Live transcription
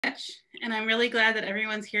much. And I'm really glad that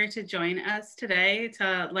everyone's here to join us today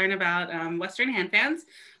to learn about Western hand fans,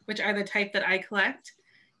 which are the type that I collect.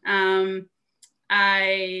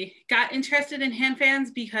 I got interested in hand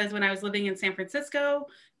fans because when I was living in San Francisco,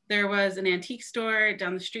 there was an antique store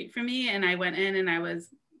down the street from me, and I went in and I was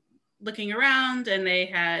looking around, and they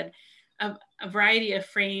had a variety of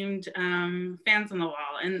framed fans on the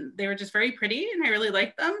wall, and they were just very pretty, and I really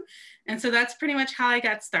liked them. And so that's pretty much how I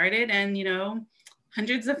got started. And, you know,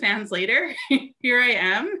 hundreds of fans later, here I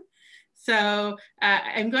am. So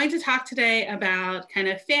I'm going to talk today about kind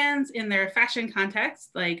of fans in their fashion context,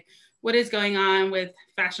 like what is going on with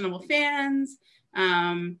fashionable fans,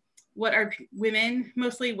 what are women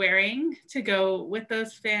mostly wearing to go with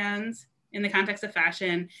those fans in the context of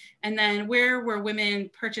fashion, and then where were women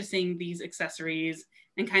purchasing these accessories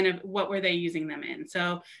and kind of what were they using them in.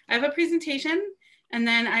 So I have a presentation, and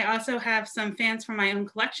then I also have some fans from my own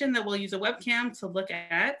collection that we'll use a webcam to look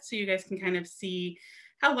at, so you guys can kind of see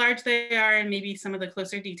how large they are and maybe some of the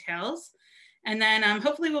closer details. And then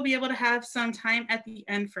hopefully we'll be able to have some time at the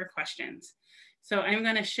end for questions. So I'm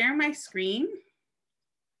going to share my screen.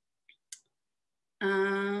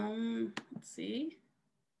 Let's see.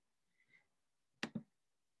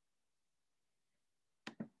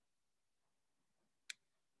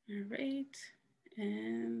 All right,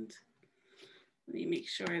 and let me make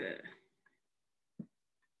sure that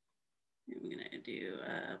I'm gonna do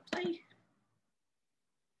a play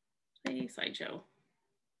slideshow.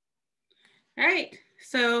 All right,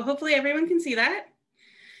 so hopefully everyone can see that.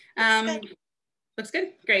 Looks good,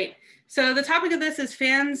 great. So the topic of this is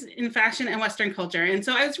fans in fashion and Western culture. And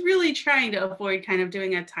so I was really trying to avoid kind of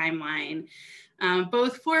doing a timeline,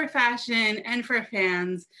 both for fashion and for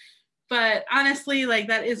fans. But honestly, like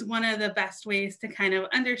that is one of the best ways to kind of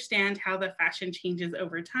understand how the fashion changes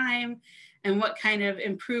over time and what kind of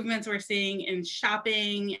improvements we're seeing in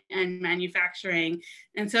shopping and manufacturing.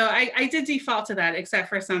 And so I did default to that, except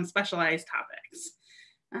for some specialized topics.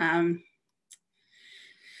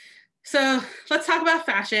 So let's talk about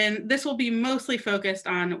fashion. This will be mostly focused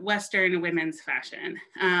on Western women's fashion.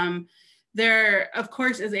 There, of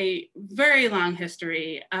course, is a very long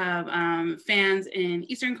history of fans in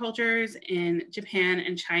Eastern cultures, in Japan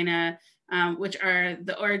and China, which are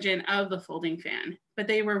the origin of the folding fan. But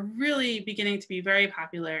they were really beginning to be very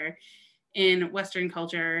popular in Western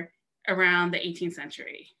culture around the 18th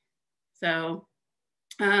century. So,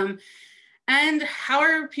 and how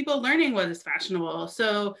are people learning what is fashionable?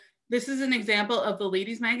 So this is an example of the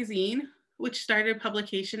Ladies Magazine, which started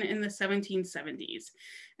publication in the 1770s.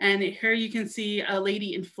 And here you can see a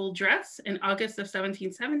lady in full dress in August of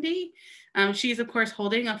 1770. She's of course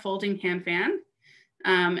holding a folding hand fan.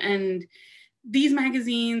 And these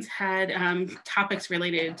magazines had topics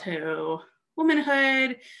related to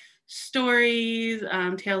womanhood, stories,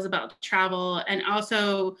 tales about travel, and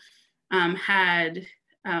also had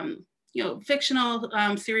you know, fictional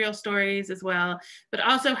serial stories as well, but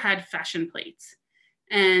also had fashion plates.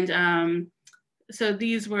 And so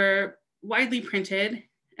these were widely printed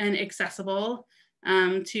and accessible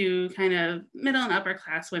to kind of middle and upper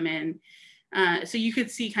class women. So you could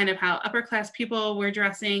see kind of how upper class people were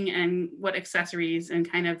dressing and what accessories and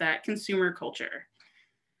kind of that consumer culture.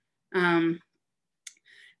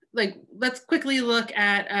 Like, let's quickly look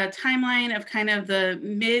at a timeline of kind of the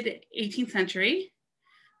mid 18th century.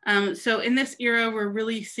 So in this era, we're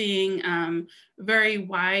really seeing very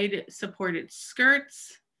wide supported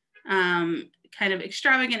skirts, kind of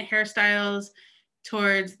extravagant hairstyles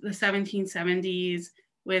towards the 1770s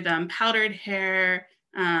with powdered hair,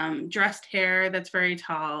 dressed hair that's very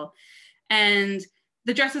tall. And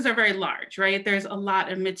the dresses are very large, right? There's a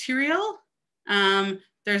lot of material.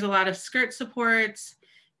 There's a lot of skirt supports,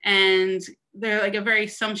 and they're like a very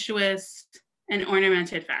sumptuous and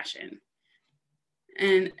ornamented fashion.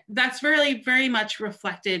 And that's really very much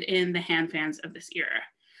reflected in the hand fans of this era.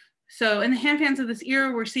 So in the hand fans of this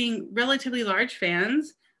era, we're seeing relatively large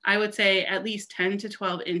fans, I would say at least 10 to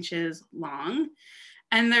 12 inches long,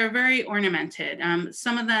 and they're very ornamented.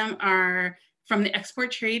 Some of them are from the export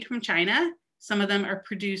trade from China. Some of them are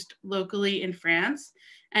produced locally in France.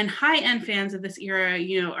 And high-end fans of this era,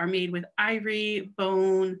 you know, are made with ivory,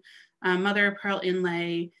 bone, mother of pearl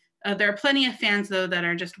inlay. There are plenty of fans, though, that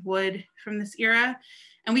are just wood from this era.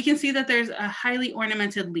 And we can see that there's a highly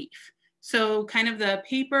ornamented leaf. So kind of the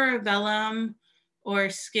paper, vellum, or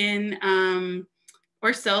skin,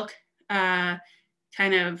 or silk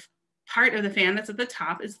kind of part of the fan that's at the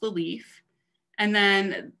top is the leaf. And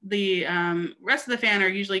then the rest of the fan are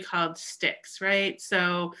usually called sticks, right?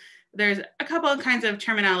 So there's a couple of kinds of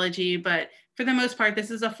terminology, but for the most part,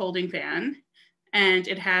 this is a folding fan. and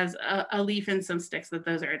it has a leaf and some sticks that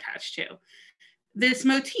those are attached to. This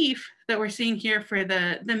motif that we're seeing here for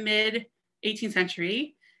the mid 18th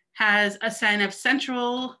century has a kind of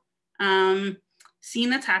central scene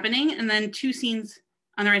that's happening, and then two scenes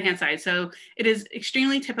on the right-hand side. So it is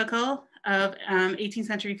extremely typical of 18th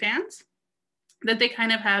century fans that they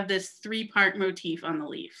kind of have this three-part motif on the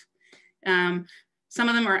leaf. Some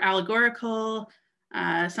of them are allegorical,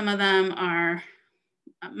 some of them are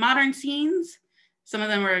modern scenes, some of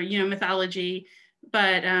them are, you know, mythology,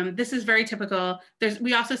 but this is very typical.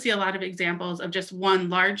 We also see a lot of examples of just one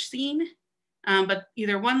large scene, but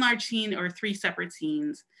either one large scene or three separate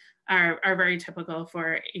scenes are very typical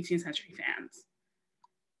for 18th century fans.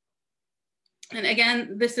 And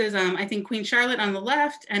again, this is, I think, Queen Charlotte on the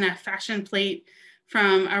left and a fashion plate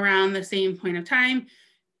from around the same point of time.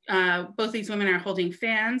 Both these women are holding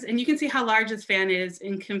fans, and you can see how large this fan is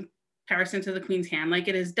in comparison to the Queen's hand. Like,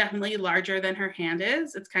 it is definitely larger than her hand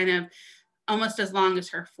is. It's kind of almost as long as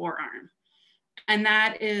her forearm. And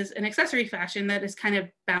that is an accessory fashion that is kind of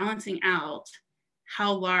balancing out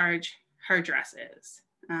how large her dress is,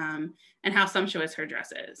 and how sumptuous her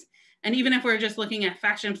dress is. And even if we're just looking at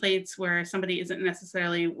fashion plates where somebody isn't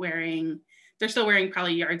necessarily wearing, they're still wearing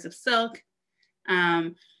probably yards of silk,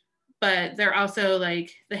 but they're also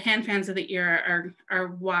like, the hand fans of the era are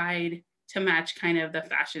wide to match kind of the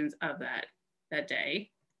fashions of that day.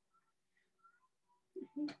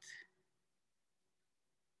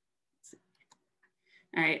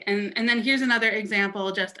 All right, and then here's another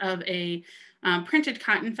example just of a printed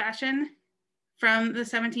cotton fashion from the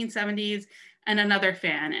 1770s and another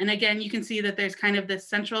fan. And again, you can see that there's kind of this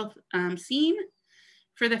central scene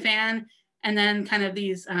for the fan, and then kind of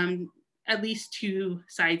these at least two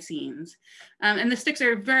side scenes. And the sticks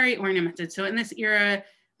are very ornamented. So in this era,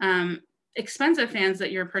 expensive fans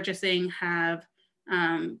that you're purchasing have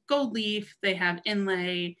gold leaf, they have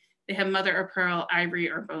inlay, they have mother of pearl, ivory,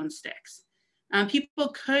 or bone sticks. People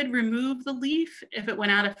could remove the leaf if it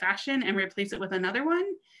went out of fashion and replace it with another one.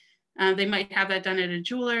 They might have that done at a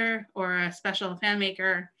jeweler or a special fan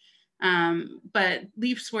maker, but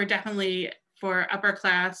leaves were definitely, for upper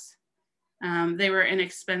class, they were an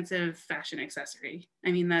expensive fashion accessory.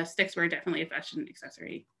 I mean, the sticks were definitely a fashion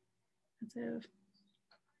accessory.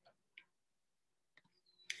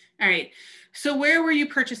 All right, so where were you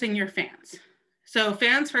purchasing your fans? So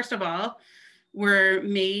fans, first of all, were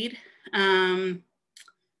made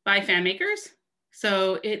by fan makers.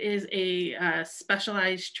 So it is a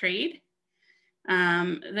specialized trade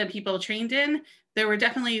that people trained in. There were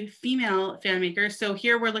definitely female fan makers. So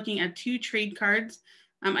here we're looking at two trade cards.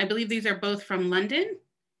 I believe these are both from London.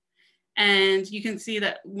 And you can see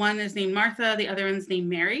that one is named Martha, the other one's named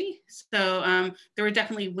Mary. So there were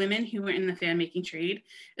definitely women who were in the fan making trade.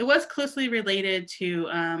 It was closely related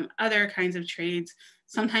to other kinds of trades.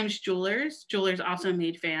 Sometimes jewelers also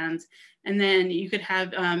made fans. And then you could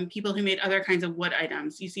have people who made other kinds of wood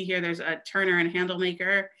items. You see here, there's a turner and handle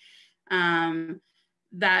maker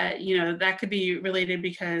that, you know, that could be related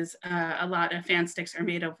because a lot of fan sticks are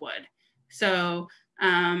made of wood. So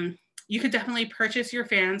you could definitely purchase your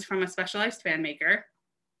fans from a specialized fan maker.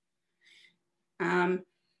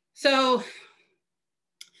 So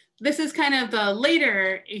this is kind of the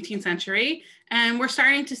later 18th century, and we're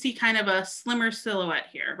starting to see kind of a slimmer silhouette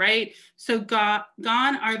here, right? So gone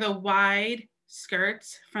are the wide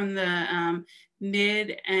skirts from the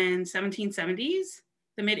mid and 1770s,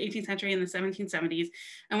 the mid 18th century and the 1770s.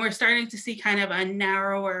 And we're starting to see kind of a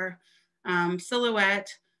narrower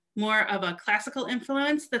silhouette, more of a classical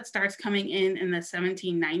influence that starts coming in the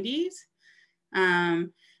 1790s.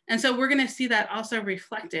 And so we're gonna see that also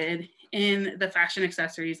reflected in the fashion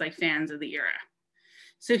accessories like fans of the era.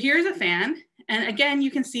 So here's a fan. And again,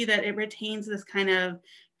 you can see that it retains this kind of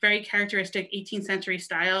very characteristic 18th century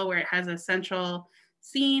style where it has a central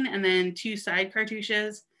scene and then two side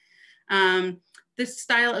cartouches. This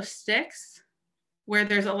style of sticks, where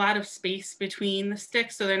there's a lot of space between the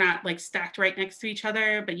sticks, so they're not like stacked right next to each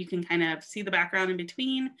other, but you can kind of see the background in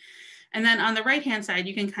between. And then on the right-hand side,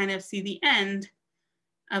 you can kind of see the end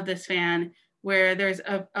of this fan where there's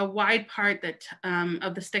a wide part that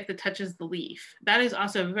of the stick that touches the leaf. That is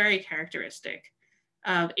also very characteristic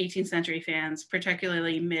of 18th century fans,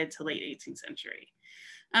 particularly mid to late 18th century.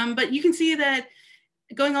 But you can see that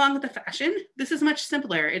going along with the fashion, this is much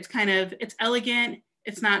simpler. It's elegant,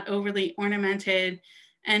 it's not overly ornamented.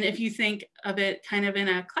 And if you think of it kind of in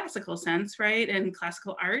a classical sense, right? And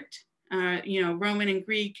classical art, you know, Roman and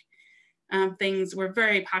Greek things were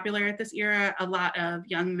very popular at this era. A lot of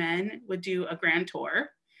young men would do a grand tour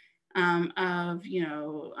of, you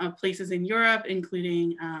know, places in Europe,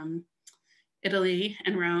 including Italy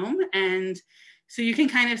and Rome. And So you can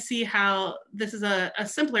kind of see how this is a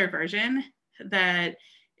simpler version that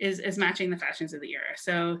is matching the fashions of the era.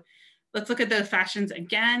 So let's look at the fashions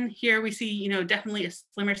again. Here we see, you know, definitely a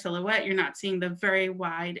slimmer silhouette. You're not seeing the very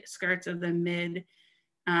wide skirts of the mid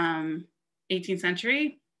 18th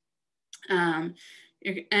century. And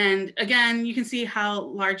again, you can see how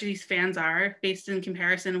large these fans are based in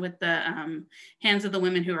comparison with the hands of the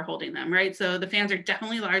women who are holding them, right? So the fans are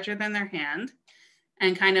definitely larger than their hand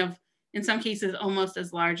and kind of, in some cases, almost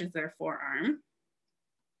as large as their forearm.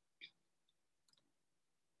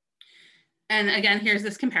 And again, here's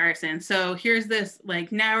this comparison. So here's this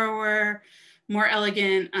like narrower, more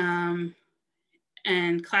elegant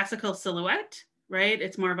and classical silhouette, right?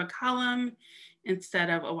 It's more of a column instead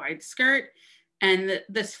of a wide skirt. And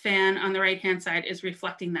this fan on the right-hand side is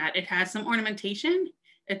reflecting that. It has some ornamentation.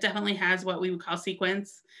 It definitely has what we would call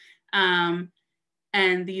sequins.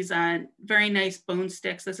 And these very nice bone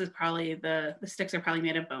sticks. This is probably, the sticks are probably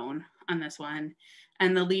made of bone on this one.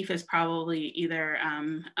 And the leaf is probably either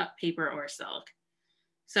paper or silk.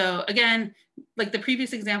 So again, like the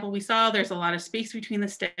previous example we saw, there's a lot of space between the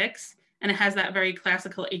sticks, and it has that very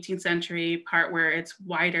classical 18th century part where it's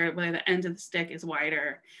wider, where the end of the stick is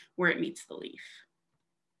wider, where it meets the leaf.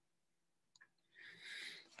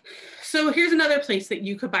 So here's another place that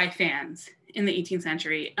you could buy fans in the 18th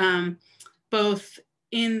century, both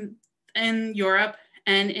in Europe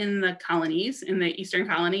and in the colonies, in the eastern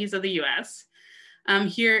colonies of the US.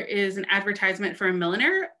 Here is an advertisement for a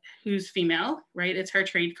milliner who's female, right? It's her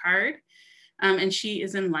trade card, and she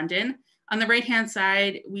is in London. On the right-hand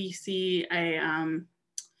side, we see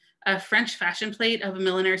a French fashion plate of a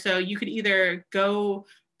milliner. So you could either go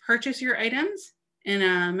purchase your items in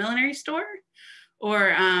a millinery store,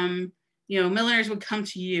 or you know, milliners would come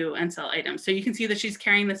to you and sell items. So you can see that she's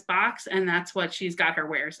carrying this box, and that's what she's got her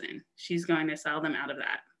wares in. She's going to sell them out of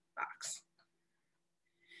that box.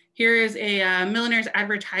 Here is a milliner's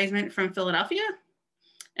advertisement from Philadelphia.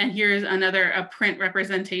 And here's a print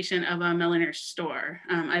representation of a milliner's store.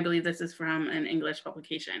 I believe this is from an English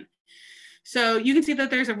publication. So you can see that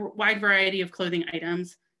there's a wide variety of clothing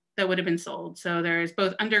items that would have been sold. So there's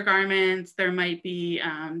both undergarments, there might be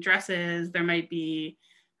dresses, there might be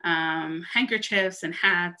handkerchiefs and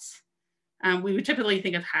hats. We would typically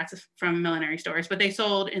think of hats from millinery stores, but they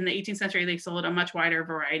sold, in the 18th century, they sold a much wider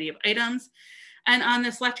variety of items. And on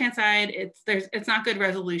this left-hand side, it's not good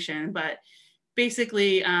resolution, but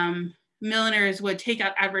basically milliners would take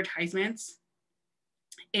out advertisements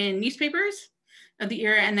in newspapers of the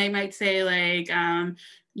era, and they might say like,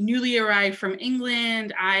 newly arrived from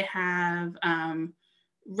England, I have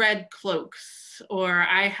red cloaks, or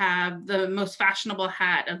I have the most fashionable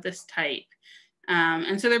hat of this type.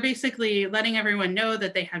 And so they're basically letting everyone know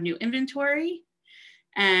that they have new inventory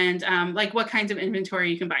and like what kinds of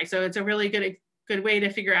inventory you can buy. So it's a really good way to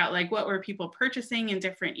figure out like what were people purchasing in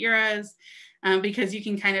different eras, because you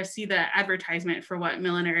can kind of see the advertisement for what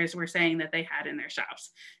milliners were saying that they had in their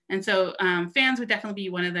shops. And so fans would definitely be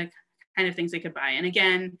one of the kind of things they could buy. And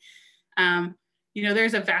again, you know,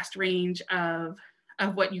 there's a vast range of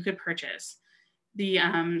what you could purchase. The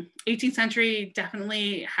 18th century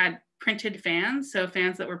definitely had printed fans, so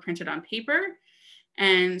fans that were printed on paper.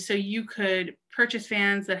 And so you could purchase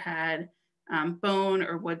fans that had bone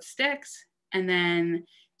or wood sticks, and then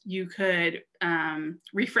you could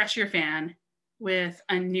refresh your fan with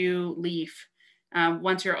a new leaf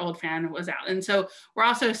once your old fan was out. And so we're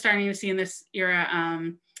also starting to see in this era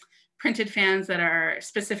printed fans that are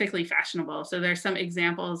specifically fashionable. So there's some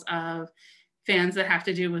examples of fans that have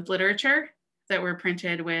to do with literature that were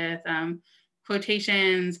printed with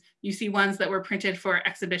quotations. You see ones that were printed for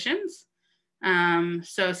exhibitions.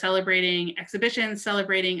 So celebrating exhibitions,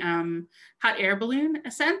 celebrating hot air balloon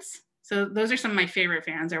ascents. So those are some of my favorite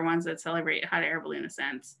fans, are ones that celebrate hot air balloon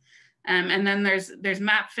ascents. And then there's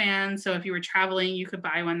map fans. So if you were traveling, you could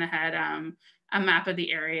buy one that had a map of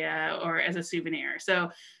the area or as a souvenir.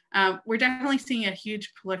 So we're definitely seeing a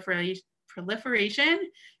huge proliferation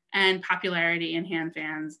and popularity in hand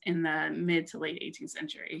fans in the mid to late 18th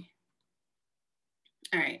century.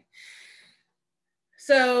 All right.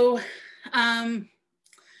 So kind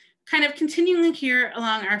of continuing here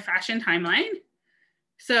along our fashion timeline.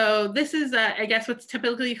 So this is, I guess, what's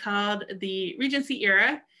typically called the Regency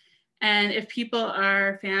era. And if people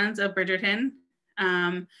are fans of Bridgerton,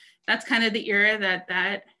 that's kind of the era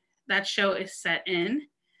that show is set in.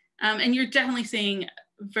 And you're definitely seeing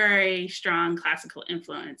very strong classical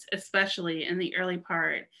influence, especially in the early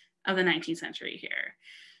part of the 19th century here.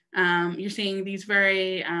 You're seeing these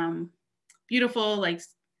very beautiful, like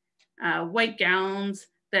white gowns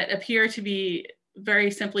that appear to be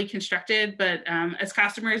very simply constructed, but as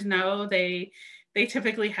customers know, they They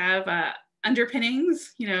typically have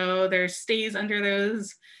underpinnings, you know, there's stays under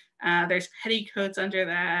those, there's petticoats under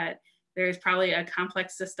that. There's probably a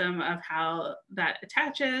complex system of how that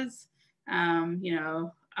attaches, you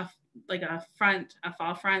know, like a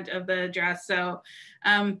fall front of the dress. So,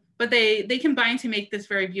 but they combine to make this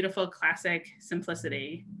very beautiful classic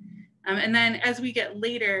simplicity. And then as we get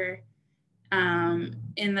later,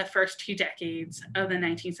 in the first 2 decades of the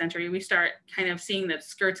 19th century, we start kind of seeing that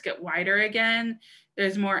skirts get wider again.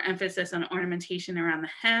 There's more emphasis on ornamentation around the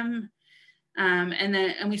hem.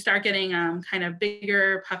 And we start getting kind of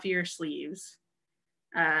bigger, puffier sleeves,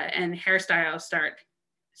 and hairstyles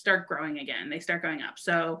start growing again. They start going up.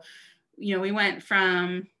 So, you know, we went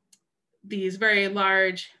from these very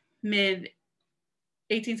large mid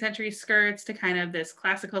 18th century skirts to kind of this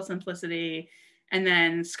classical simplicity. And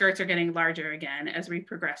then skirts are getting larger again as we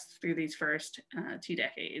progress through these first 2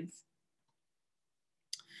 decades.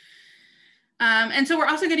 And so we're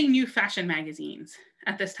also getting new fashion magazines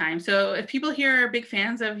at this time. So if people here are big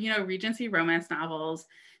fans of, you know, Regency romance novels,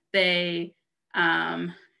 they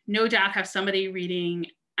no doubt have somebody reading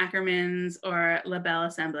Ackerman's or La Belle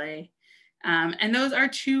Assemblée. And those are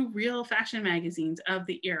 2 real fashion magazines of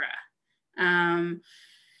the era.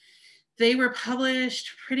 They were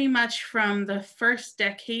published pretty much from the first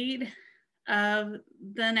decade of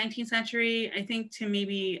the 19th century, I think, to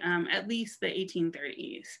maybe at least the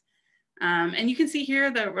 1830s. And you can see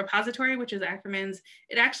here the repository, which is Ackerman's.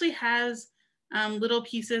 It actually has little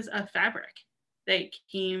pieces of fabric that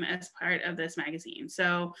came as part of this magazine.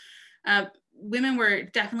 So women were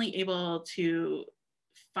definitely able to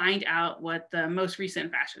find out what the most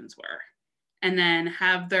recent fashions were, and then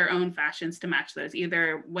have their own fashions to match those,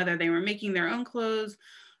 either whether they were making their own clothes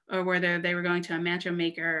or whether they were going to a mantua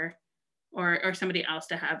maker or somebody else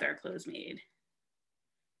to have their clothes made.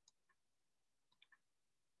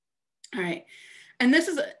 All right, and this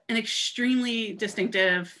is an extremely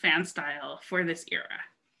distinctive fan style for this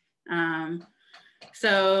era.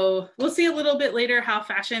 So we'll see a little bit later how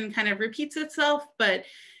fashion kind of repeats itself, but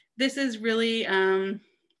this is really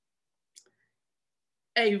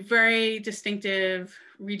a very distinctive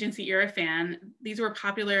Regency era fan. These were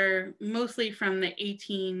popular mostly from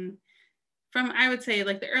I would say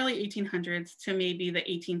like the early 1800s to maybe the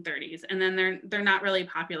 1830s. And then they're not really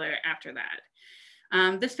popular after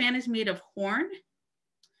that. This fan is made of horn.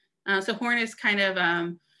 So horn is kind of,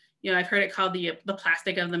 you know, I've heard it called the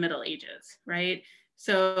plastic of the Middle Ages, right?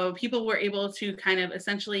 So people were able to kind of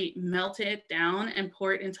essentially melt it down and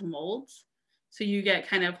pour it into molds. So you get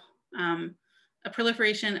kind of a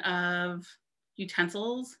proliferation of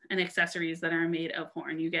utensils and accessories that are made of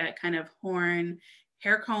horn. You get kind of horn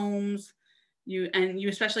hair combs, you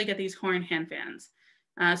especially get these horn hand fans.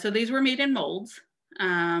 So these were made in molds.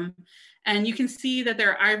 And you can see that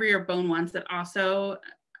there are ivory or bone ones that also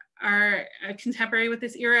are contemporary with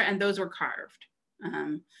this era, and those were carved.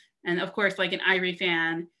 And of course, like an ivory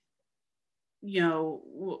fan, you know,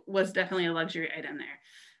 was definitely a luxury item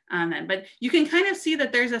there. But you can kind of see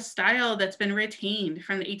that there's a style that's been retained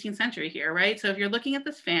from the 18th century here, right? So if you're looking at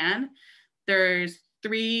this fan, there's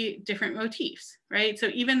 3 different motifs, right?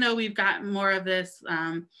 So even though we've got more of this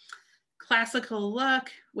classical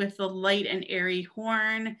look with the light and airy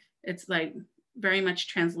horn, it's like very much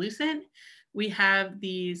translucent, we have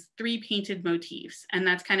these 3 painted motifs, and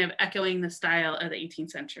that's kind of echoing the style of the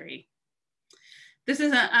 18th century. This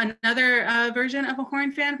is another version of a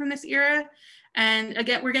horn fan from this era. And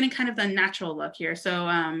again, we're getting kind of the natural look here. So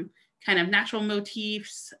kind of natural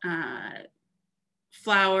motifs,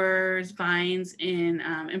 flowers, vines in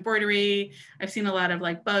embroidery. I've seen a lot of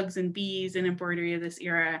like bugs and bees in embroidery of this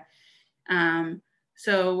era.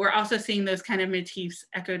 So we're also seeing those kind of motifs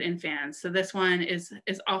echoed in fans. So this one is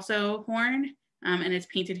also horn, and it's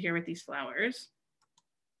painted here with these flowers.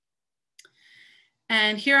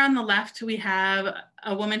 And here on the left, we have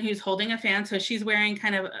a woman who's holding a fan. So she's wearing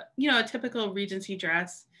kind of, you know, a typical Regency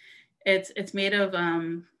dress. It's made of,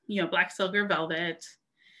 you know, black silk or velvet.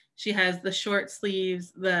 She has the short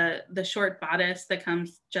sleeves, the short bodice that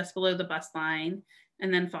comes just below the bust line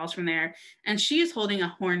and then falls from there. And she's holding a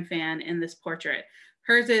horn fan in this portrait.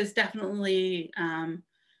 Hers is definitely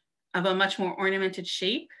of a much more ornamented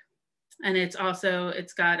shape. And it's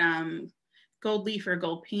got gold leaf or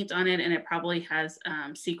gold paint on it, and it probably has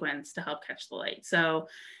sequins to help catch the light. So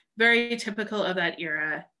very typical of that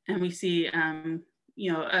era. And we see,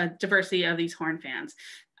 you know, a diversity of these horn fans.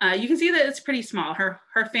 You can see that it's pretty small. Her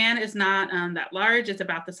fan is not that large. It's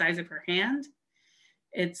about the size of her hand.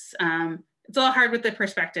 It's a little hard with the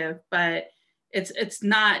perspective, but it's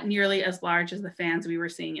not nearly as large as the fans we were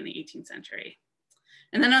seeing in the 18th century.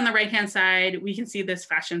 And then on the right-hand side, we can see this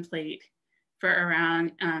fashion plate for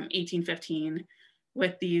around 1815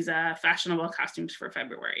 with these fashionable costumes for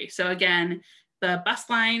February. So again, the bust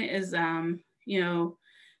line is, you know,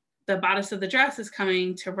 the bodice of the dress is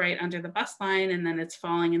coming to right under the bust line, and then it's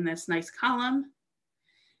falling in this nice column.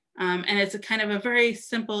 And it's a kind of a very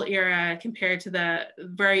simple era compared to the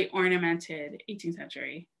very ornamented 18th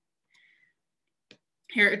century.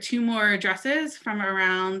 Here are two more dresses from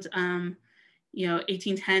around, you know,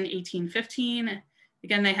 1810, 1815.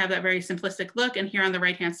 Again, they have that very simplistic look. And here on the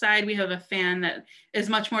right-hand side, we have a fan that is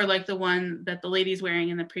much more like the one that the lady's wearing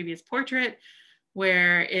in the previous portrait,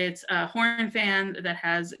 where it's a horn fan that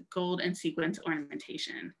has gold and sequins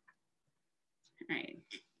ornamentation. All right.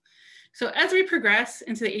 So as we progress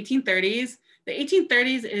into the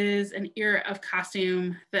 1830s is an era of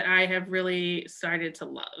costume that I have really started to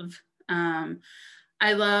love.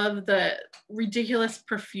 I love the ridiculous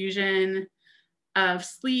profusion of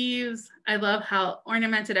sleeves. I love how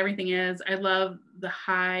ornamented everything is. I love the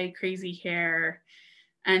high, crazy hair,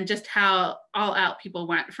 and just how all out people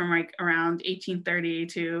went from like around 1830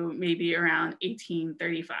 to maybe around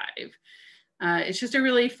 1835. It's just a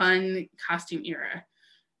really fun costume era.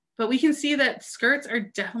 But we can see that skirts are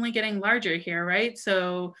definitely getting larger here, right?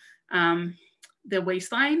 So the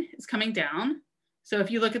waistline is coming down. So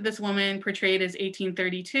if you look at this woman portrayed as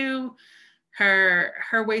 1832,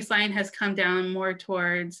 her waistline has come down more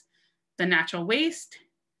towards the natural waist.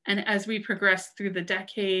 And as we progress through the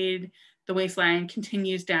decade, the waistline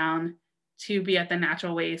continues down to be at the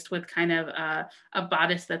natural waist with kind of a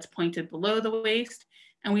bodice that's pointed below the waist.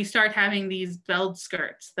 And we start having these belled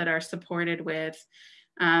skirts that are supported with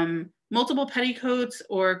multiple petticoats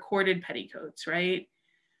or corded petticoats, right?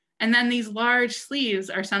 And then these large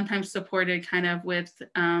sleeves are sometimes supported kind of with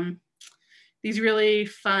these really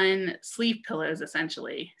fun sleeve pillows,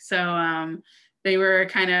 essentially. So they were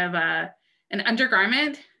kind of an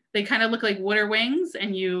undergarment. They kind of look like water wings,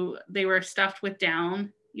 and they were stuffed with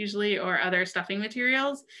down usually or other stuffing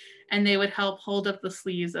materials, and they would help hold up the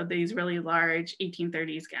sleeves of these really large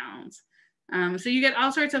 1830s gowns. So you get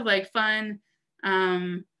all sorts of like fun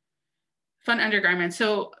undergarments.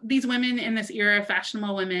 So these women in this era,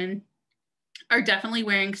 fashionable women, are definitely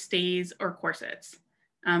wearing stays or corsets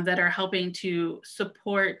that are helping to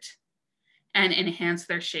support and enhance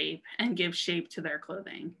their shape and give shape to their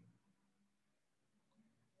clothing.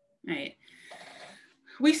 Right.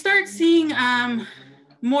 We start seeing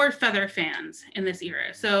more feather fans in this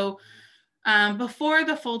era. So before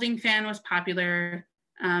the folding fan was popular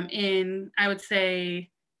in, I would say,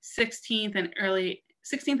 16th and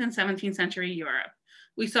 17th century Europe,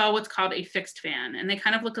 we saw what's called a fixed fan, and they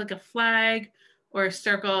kind of look like a flag or a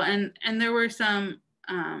circle. And there were some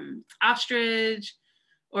ostrich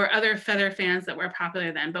or other feather fans that were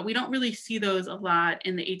popular then, but we don't really see those a lot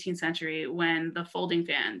in the 18th century when the folding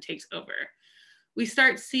fan takes over. We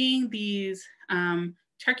start seeing these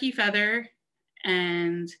turkey feather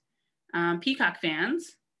and peacock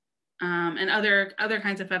fans and other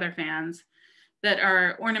kinds of feather fans that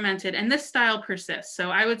are ornamented, and this style persists. So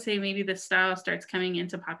I would say maybe this style starts coming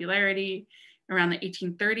into popularity around the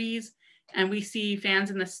 1830s, and we see fans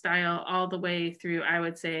in this style all the way through, I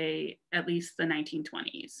would say, at least the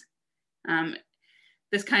 1920s.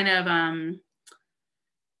 This kind of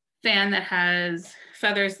fan that has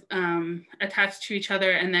feathers attached to each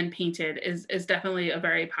other and then painted is definitely a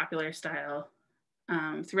very popular style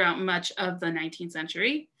throughout much of the 19th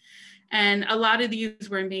century. And a lot of these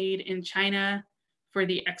were made in China for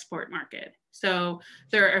the export market. So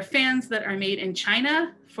there are fans that are made in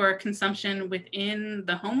China for consumption within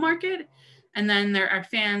the home market. And then there are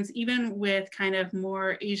fans even with kind of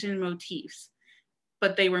more Asian motifs,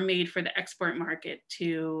 but they were made for the export market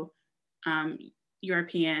to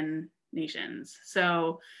European nations.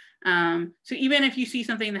 So even if you see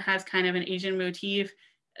something that has kind of an Asian motif,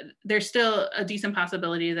 there's still a decent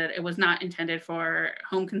possibility that it was not intended for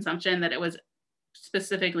home consumption, that it was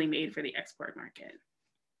specifically made for the export market.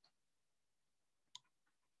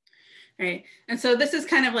 All right, and so this is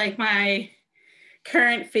kind of like my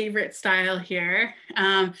current favorite style here.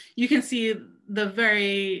 You can see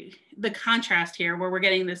the contrast here where we're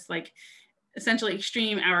getting this like essentially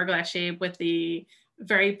extreme hourglass shape with the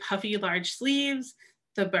very puffy large sleeves,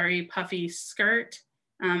 the very puffy skirt,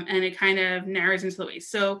 and it kind of narrows into the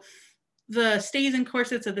waist. So the stays and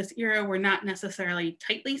corsets of this era were not necessarily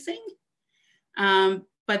tight lacing,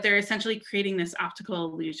 but they're essentially creating this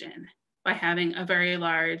optical illusion by having a very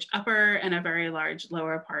large upper and a very large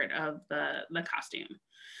lower part of the costume.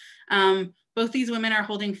 Both these women are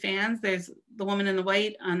holding fans. There's the woman in the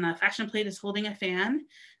white on the fashion plate is holding a fan.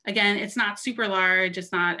 Again, it's not super large.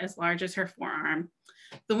 It's not as large as her forearm,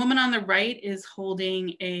 The woman on the right is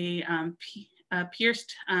holding a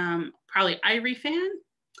pierced, probably ivory fan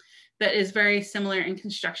that is very similar in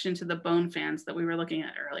construction to the bone fans that we were looking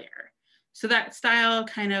at earlier. So that style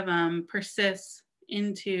kind of persists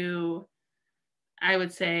into, I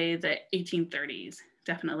would say, the 1830s,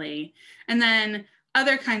 definitely. And then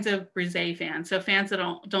other kinds of brisé fans. So fans that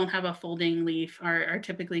don't have a folding leaf are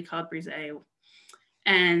typically called brisé.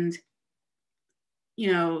 And,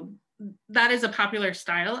 you know, that is a popular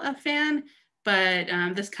style of fan, but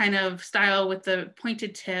this kind of style with the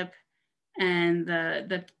pointed tip and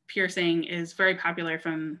the piercing is very popular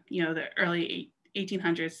from, you know, the early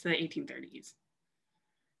 1800s to the 1830s.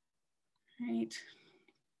 Right.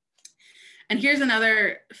 And here's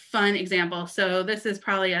another fun example. So this is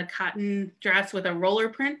probably a cotton dress with a roller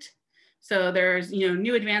print. So there's, you know,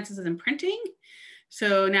 new advances in printing.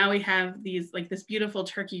 So now we have these, like this beautiful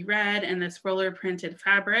turkey red and this roller printed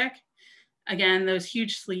fabric. Again, those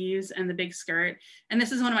huge sleeves and the big skirt. And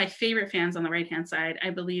this is one of my favorite fans on the right-hand side. I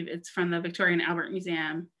believe it's from the Victorian Albert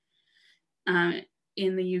Museum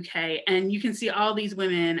in the UK. And you can see all these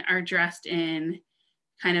women are dressed in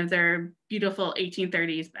kind of their beautiful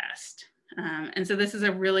 1830s best. And so this is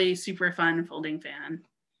a really super fun folding fan.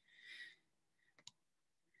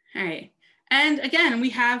 All right. And again, we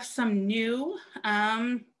have some new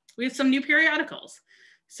periodicals.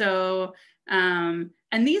 So, and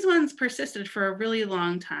these ones persisted for a really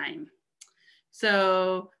long time.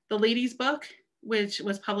 So the Ladies' Book, which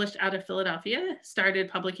was published out of Philadelphia, started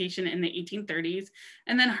publication in the 1830s.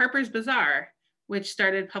 And then Harper's Bazaar, which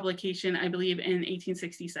started publication, I believe, in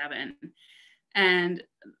 1867. And,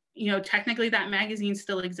 you know, technically that magazine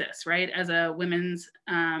still exists, right, as a women's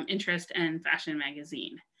interest and fashion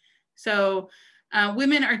magazine. So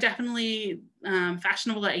women are definitely,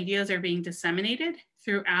 fashionable ideas are being disseminated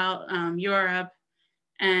throughout Europe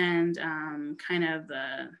and kind of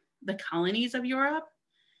the colonies of Europe.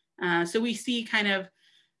 So we see kind of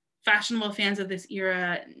fashionable fans of this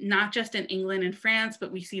era, not just in England and France,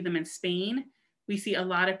 but we see them in Spain. We see a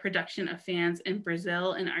lot of production of fans in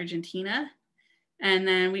Brazil and Argentina. And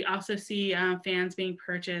then we also see fans being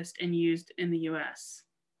purchased and used in the US.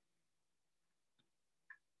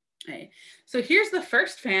 Okay, so here's the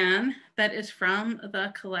first fan that is from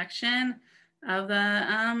the collection of the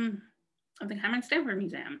Camron-Stanford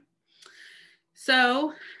Museum.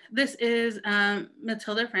 So this is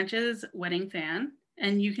Matilda French's wedding fan,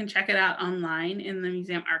 and you can check it out online in the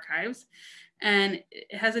museum archives. And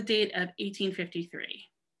it has a date of 1853.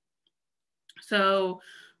 So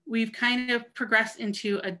we've kind of progressed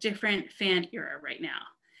into a different fan era right now.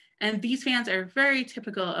 And these fans are very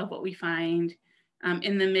typical of what we find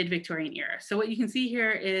in the mid-Victorian era. So what you can see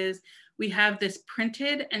here is we have this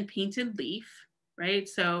printed and painted leaf, right?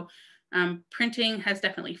 So printing has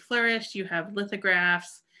definitely flourished. You have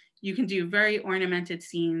lithographs. You can do very ornamented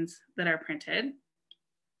scenes that are printed.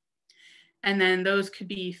 And then those could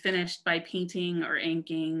be finished by painting or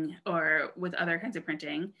inking or with other kinds of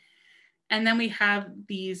printing. And then we have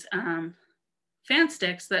these fan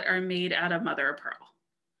sticks that are made out of mother of pearl.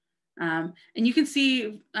 And you can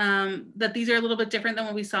see that these are a little bit different than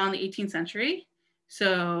what we saw in the 18th century.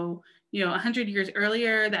 So, you know, 100 years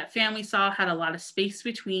earlier, that fan we saw had a lot of space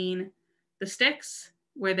between the sticks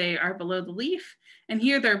where they are below the leaf. And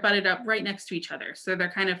here they're butted up right next to each other. So they're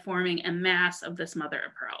kind of forming a mass of this mother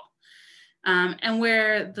of pearl. And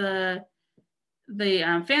where the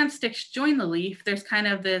fan sticks join the leaf, there's kind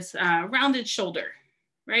of this rounded shoulder,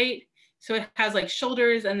 right? So it has like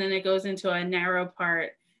shoulders and then it goes into a narrow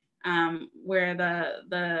part where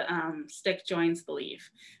the stick joins the leaf.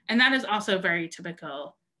 And that is also very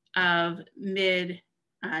typical of mid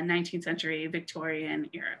 19th century Victorian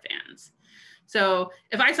era fans. So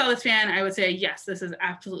if I saw this fan, I would say, yes, this is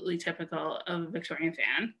absolutely typical of a Victorian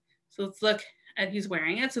fan. So let's look at who's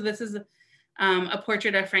wearing it. So this is a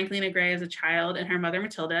portrait of Franklina Gray as a child and her mother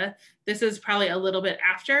Matilda. This is probably a little bit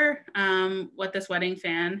after what this wedding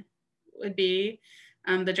fan would be.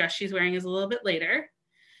 The dress she's wearing is a little bit later.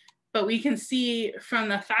 But we can see from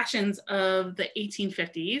the fashions of the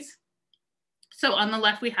 1850s. So on the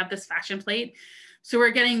left, we have this fashion plate. So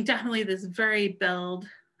we're getting definitely this very belled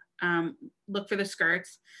look for the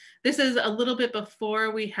skirts. This is a little bit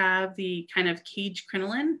before we have the kind of cage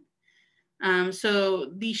crinoline.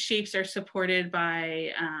 So these shapes are supported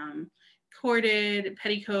by corded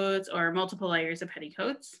petticoats or multiple layers of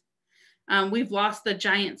petticoats. We've lost the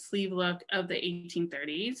giant sleeve look of the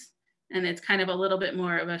 1830s. And it's kind of a little bit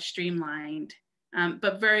more of a streamlined,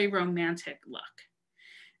 but very romantic look.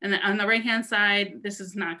 And on the right-hand side, this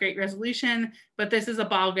is not great resolution, but this is a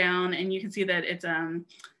ball gown, and you can see that it's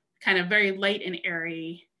kind of very light and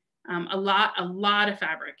airy. A lot of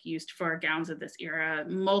fabric used for gowns of this era,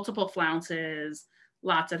 multiple flounces,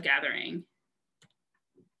 lots of gathering.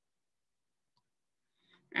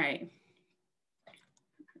 All right.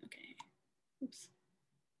 Okay. Oops.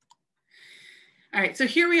 All right, so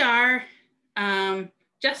here we are,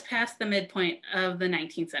 just past the midpoint of the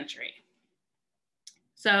 19th century.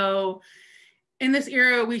 So in this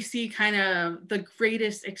era, we see kind of the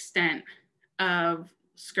greatest extent of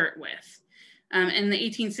skirt width. In the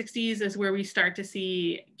 1860s is where we start to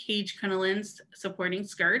see cage crinolines supporting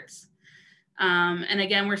skirts. And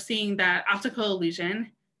again, we're seeing that optical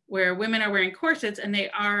illusion where women are wearing corsets and they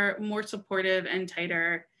are more supportive and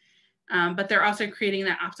tighter, but they're also creating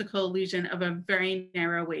that optical illusion of a very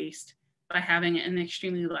narrow waist by having an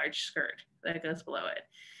extremely large skirt that goes below it.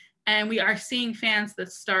 And we are seeing fans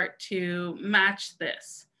that start to match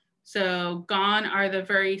this. So gone are the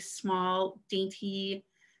very small, dainty,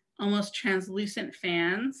 almost translucent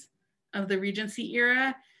fans of the Regency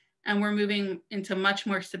era. And we're moving into much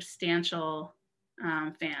more substantial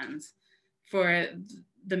fans for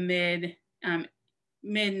the mid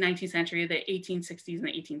 19th century, the 1860s and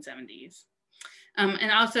the 1870s.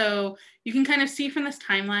 And also you can kind of see from this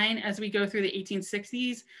timeline as we go through the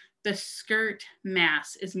 1860s, the skirt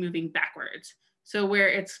mass is moving backwards. So where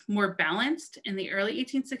it's more balanced in the early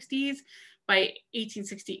 1860s, by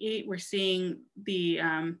 1868, we're seeing the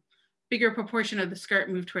bigger proportion of the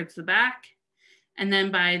skirt move towards the back. And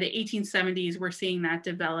then by the 1870s, we're seeing that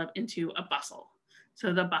develop into a bustle.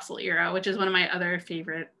 So the bustle era, which is one of my other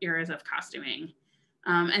favorite eras of costuming.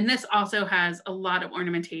 And this also has a lot of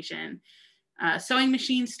ornamentation. Sewing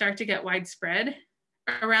machines start to get widespread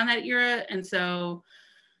around that era. And so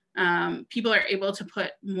people are able to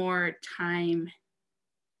put more time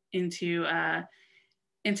into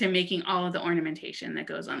making all of the ornamentation that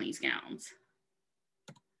goes on these gowns.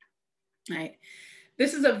 All right.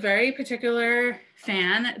 This is a very particular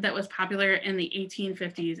fan that was popular in the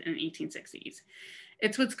 1850s and 1860s.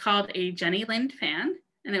 It's what's called a Jenny Lind fan,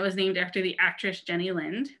 and it was named after the actress Jenny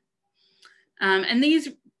Lind. And these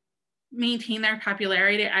maintain their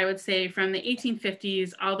popularity, I would say, from the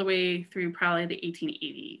 1850s all the way through probably the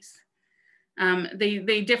 1880s.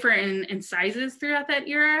 They differ in sizes throughout that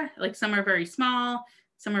era. Like some are very small,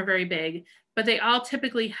 some are very big, but they all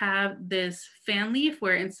typically have this fan leaf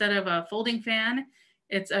where instead of a folding fan,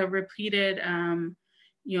 it's a repeated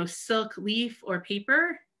silk leaf or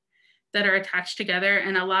paper that are attached together.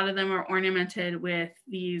 And a lot of them are ornamented with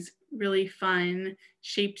these really fun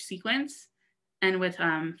shaped sequins and with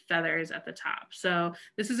feathers at the top. So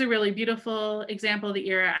this is a really beautiful example of the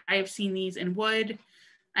era. I have seen these in wood.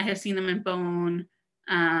 I have seen them in bone.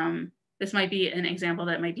 This might be an example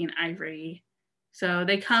that might be in ivory. So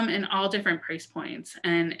they come in all different price points,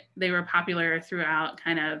 and they were popular throughout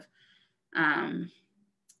kind of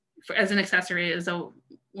as an accessory, as a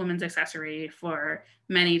woman's accessory for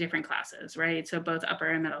many different classes, right? So both upper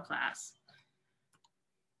and middle class.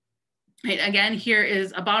 Right, again, here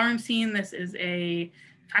is a ballroom scene. This is a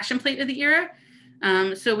fashion plate of the era.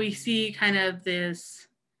 So we see kind of this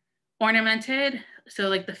ornamented, so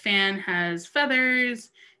like the fan has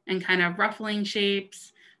feathers and kind of ruffling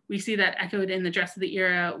shapes. We see that echoed in the dress of the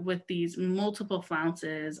era with these multiple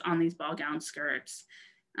flounces on these ball gown skirts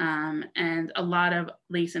and a lot of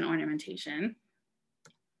lace and ornamentation.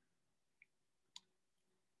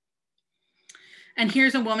 And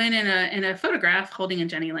here's a woman in a photograph holding a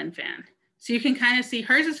Jenny Lind fan. So you can kind of see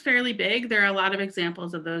hers is fairly big. There are a lot of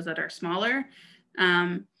examples of those that are smaller.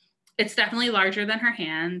 It's definitely larger than her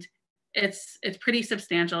hand. It's pretty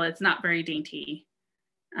substantial. It's not very dainty.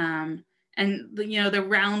 And the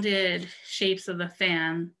rounded shapes of the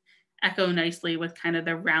fan echo nicely with kind of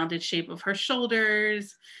the rounded shape of her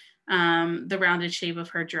shoulders, the rounded shape of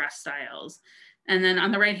her dress styles. And then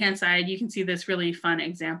on the right-hand side, you can see this really fun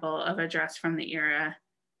example of a dress from the era.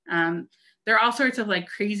 There are all sorts of like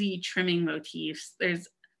crazy trimming motifs.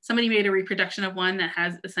 Somebody made a reproduction of one that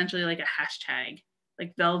has essentially like a hashtag,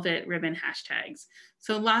 like velvet ribbon hashtags.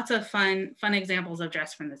 So lots of fun examples of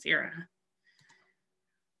dress from this era.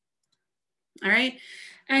 All right,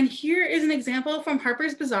 and here is an example from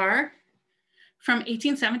Harper's Bazaar from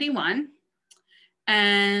 1871.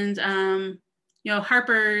 And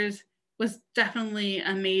Harper's was definitely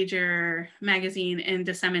a major magazine in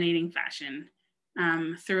disseminating fashion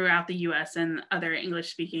throughout the US and other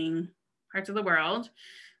English-speaking parts of the world.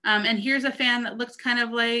 And here's a fan that looks kind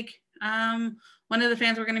of like one of the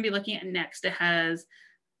fans we're going to be looking at next. It has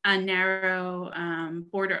a narrow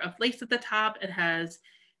border of lace at the top. It has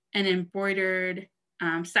an embroidered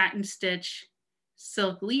satin stitch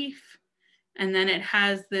silk leaf. And then it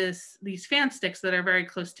has these fan sticks that are very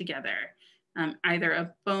close together. either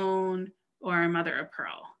of bone or mother of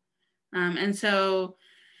pearl. And so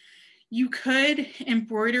you could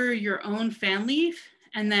embroider your own fan leaf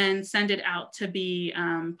and then send it out to be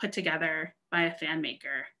put together by a fan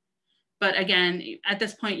maker. But again, at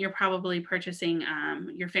this point, you're probably purchasing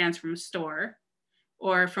your fans from a store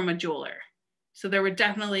or from a jeweler. So there would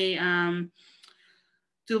definitely,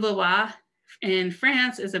 Duvalois in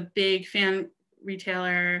France is a big fan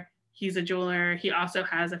retailer. He's a jeweler. He also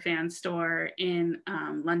has a fan store in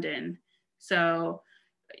London. So,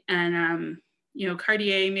 and you know,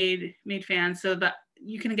 Cartier made fans, so that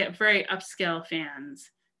you can get very upscale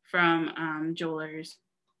fans from jewelers.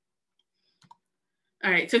 All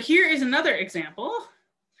right, so here is another example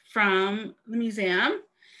from the museum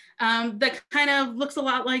that kind of looks a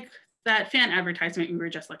lot like that fan advertisement we were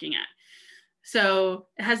just looking at. So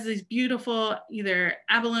it has these beautiful either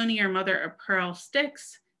abalone or mother of pearl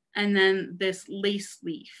sticks, and then this lace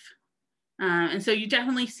leaf. And so you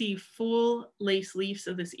definitely see full lace leaves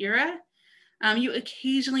of this era. You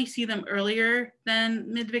occasionally see them earlier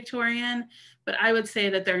than mid-Victorian, but I would say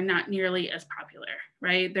that they're not nearly as popular,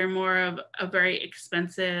 right? They're more of a very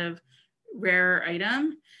expensive, rarer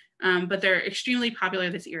item, but they're extremely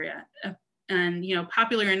popular this era. And you know,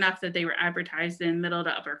 popular enough that they were advertised in middle to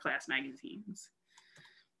upper class magazines.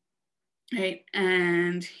 Right,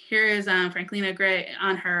 and here is Franklina Gray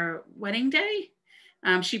on her wedding day.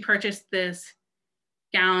 She purchased this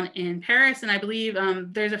gown in Paris, and I believe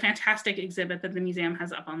there's a fantastic exhibit that the museum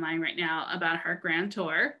has up online right now about her grand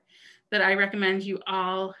tour that I recommend you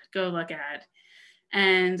all go look at.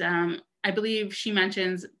 And I believe she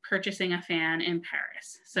mentions purchasing a fan in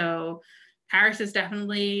Paris. So Paris is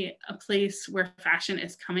definitely a place where fashion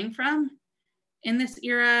is coming from in this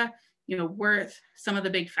era. You know, Worth, some of the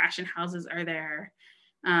big fashion houses are there.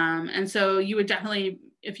 And so you would definitely,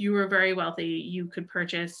 if you were very wealthy, you could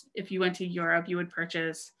purchase, if you went to Europe, you would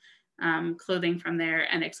purchase clothing from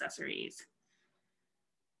there and accessories.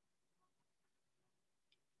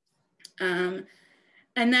 And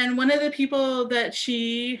then one of the people that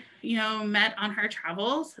she, you know, met on her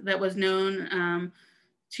travels that was known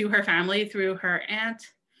to her family through her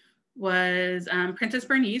aunt was Princess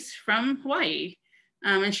Bernice from Hawaii.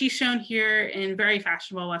 And she's shown here in very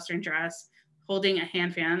fashionable Western dress, holding a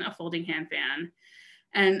hand fan, a folding hand fan.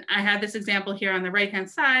 And I have this example here on the right-hand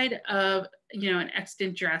side of, you know, an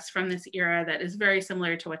extant dress from this era that is very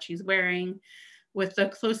similar to what she's wearing, with the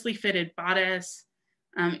closely fitted bodice,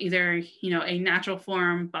 either, you know, a natural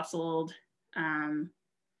form bustled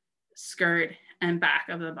skirt and back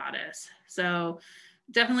of the bodice. So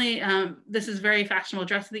definitely, this is very fashionable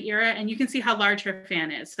dress of the era, and you can see how large her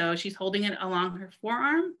fan is. So she's holding it along her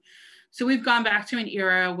forearm. So we've gone back to an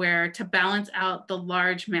era where, to balance out the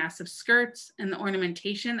large massive skirts and the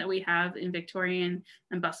ornamentation that we have in Victorian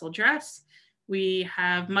and bustle dress, we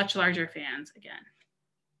have much larger fans again.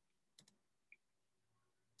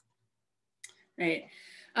 Right.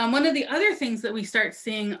 One of the other things that we start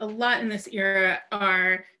seeing a lot in this era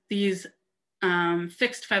are these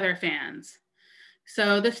fixed feather fans.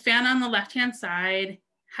 So this fan on the left-hand side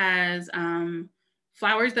has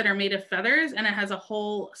flowers that are made of feathers, and it has a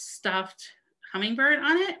whole stuffed hummingbird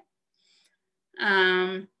on it.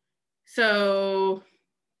 So,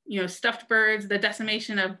 you know, stuffed birds, the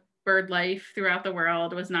decimation of bird life throughout the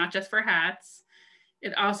world was not just for hats.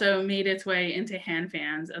 It also made its way into hand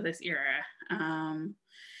fans of this era.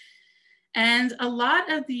 And a lot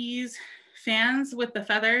of these fans with the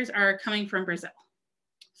feathers are coming from Brazil.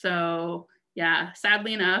 So yeah,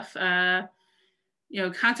 sadly enough, you know,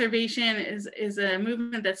 conservation is a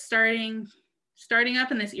movement that's starting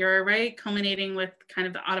up in this era, right? Culminating with kind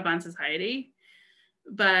of the Audubon Society.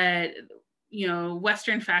 But, you know,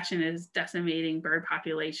 Western fashion is decimating bird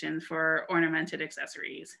population for ornamented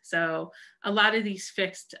accessories. So a lot of these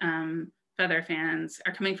fixed feather fans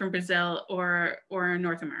are coming from Brazil or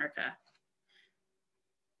North America.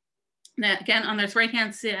 Now, again, on this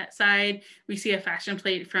right-hand side, we see a fashion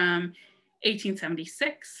plate from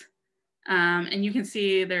 1876. And you can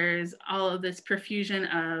see there's all of this profusion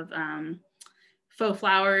of faux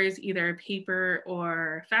flowers, either paper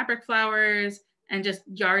or fabric flowers, and just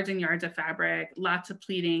yards and yards of fabric, lots of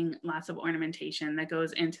pleating, lots of ornamentation that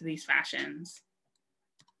goes into these fashions.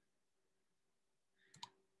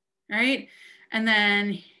 All right, and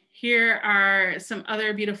then here are some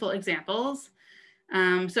other beautiful examples.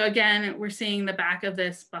 So again, we're seeing the back of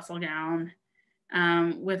this bustle gown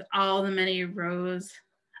with all the many rows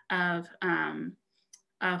of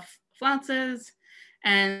flounces.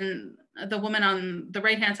 And the woman on the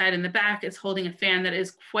right-hand side in the back is holding a fan that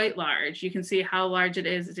is quite large. You can see how large it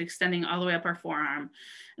is. It's extending all the way up our forearm.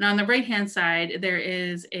 And on the right-hand side, there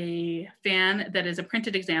is a fan that is a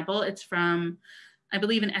printed example. It's from, I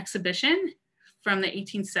believe, an exhibition from the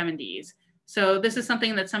 1870s. So this is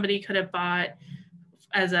something that somebody could have bought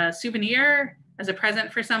as a souvenir, as a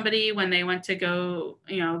present for somebody when they went to go,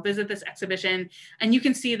 visit this exhibition. And you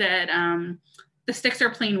can see that the sticks are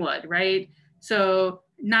plain wood, right? So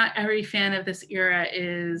not every fan of this era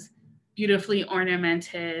is beautifully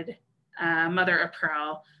ornamented mother of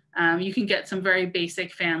pearl. You can get some very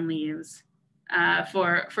basic fan leaves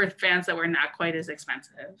for fans that were not quite as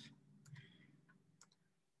expensive.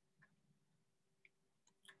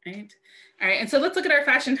 Right. All right, and so let's look at our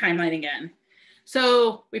fashion timeline again.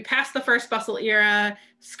 So we passed the first bustle era.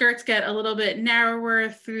 Skirts get a little bit narrower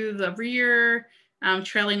through the rear,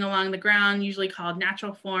 trailing along the ground, usually called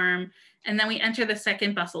natural form. And then we enter the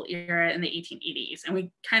second bustle era in the 1880s. And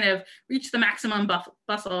we kind of reach the maximum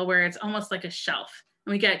bustle where it's almost like a shelf.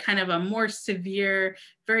 And we get kind of a more severe,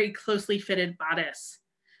 very closely fitted bodice.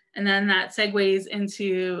 And then that segues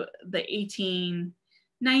into the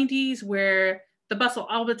 1890s where the bustle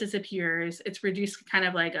all but disappears. It's reduced kind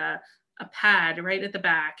of like a pad right at the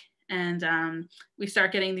back. And we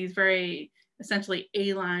start getting these very essentially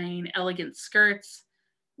A-line elegant skirts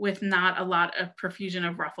with not a lot of profusion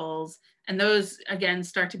of ruffles. And those again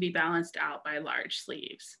start to be balanced out by large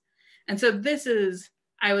sleeves. And so this is,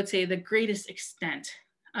 I would say, the greatest extent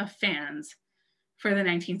of fans for the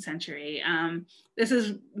 19th century. This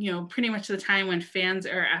is, pretty much the time when fans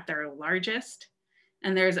are at their largest.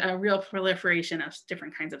 And there's a real proliferation of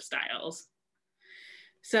different kinds of styles.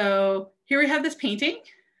 So here we have this painting,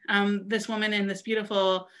 this woman in this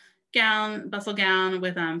beautiful gown, bustle gown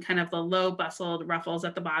with kind of the low bustled ruffles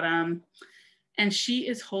at the bottom. And she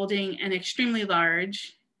is holding an extremely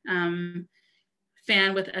large fan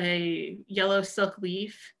with a yellow silk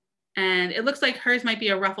leaf. And it looks like hers might be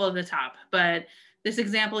a ruffle at the top, but this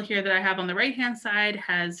example here that I have on the right-hand side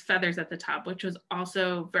has feathers at the top, which was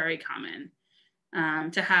also very common.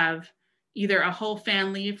 To have either a whole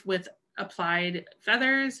fan leaf with applied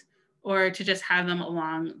feathers or to just have them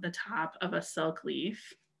along the top of a silk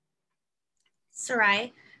leaf.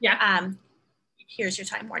 Sarai, yeah. Here's your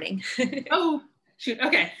time warning. Oh, shoot.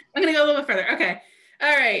 Okay, I'm gonna go a little bit further. Okay,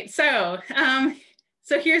 all right. So,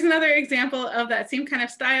 so here's another example of that same kind of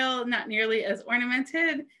style, not nearly as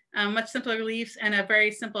ornamented, much simpler leaves and a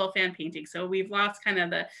very simple fan painting. So we've lost kind of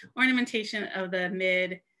the ornamentation of the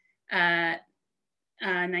mid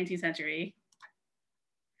 19th century.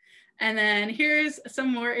 And then here's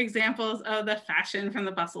some more examples of the fashion from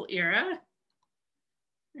the bustle era.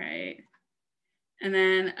 Right. And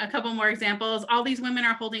then a couple more examples. All these women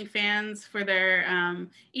are holding fans for their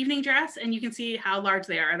evening dress, and you can see how large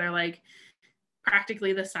they are. They're like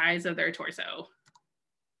practically the size of their torso.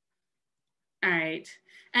 All right.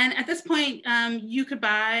 And at this point, you could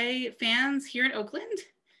buy fans here in Oakland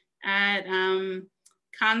at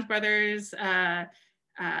Conn's Brothers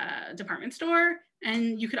department store.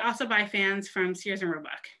 And you could also buy fans from Sears and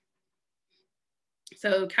Roebuck.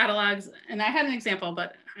 So catalogs, and I had an example,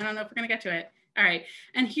 but I don't know if we're gonna get to it. All right,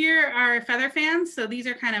 and here are feather fans. So these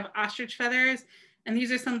are kind of ostrich feathers, and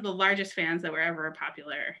these are some of the largest fans that were ever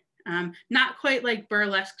popular. Not quite like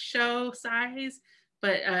burlesque show size,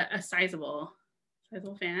 but a sizable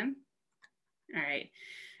fan. All right,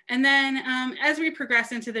 and then as we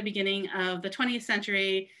progress into the beginning of the 20th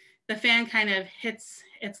century, the fan kind of hits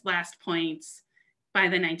its last points by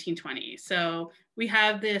the 1920s. So we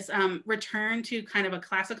have this return to kind of a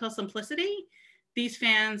classical simplicity. These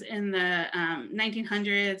fans in the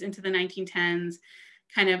 1900s into the 1910s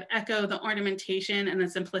kind of echo the ornamentation and the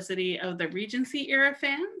simplicity of the Regency era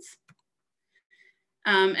fans.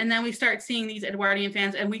 And then we start seeing these Edwardian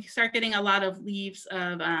fans, and we start getting a lot of leaves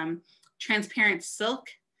of transparent silk.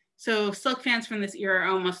 So silk fans from this era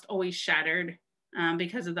are almost always shattered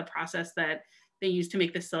because of the process that they use to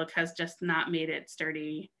make the silk has just not made it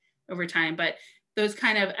sturdy over time. But those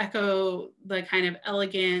kind of echo the kind of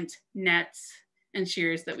elegant nets and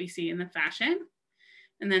sheers that we see in the fashion.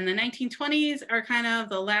 And then the 1920s are kind of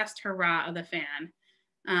the last hurrah of the fan.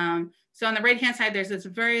 So on the right-hand side, there's this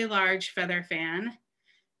very large feather fan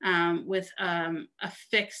with a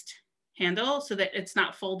fixed handle so that it's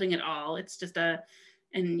not folding at all. It's just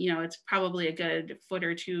it's probably a good foot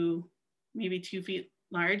or two, maybe 2 feet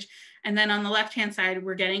large. And then on the left-hand side,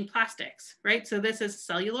 we're getting plastics, right? So this is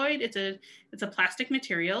celluloid. It's a plastic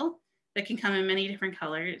material that can come in many different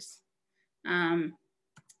colors. All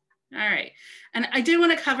right. And I did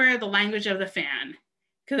want to cover the language of the fan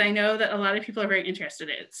because I know that a lot of people are very interested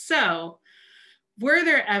in it. So were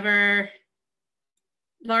there ever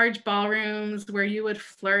large ballrooms where you would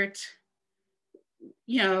flirt,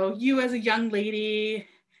 you know, you as a young lady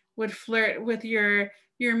would flirt with your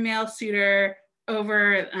male suitor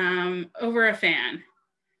over a fan?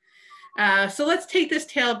 So let's take this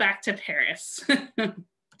tale back to Paris.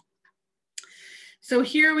 So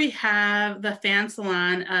here we have the fan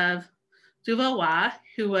salon of Duvalois,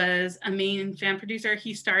 who was a main fan producer.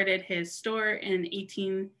 He started his store in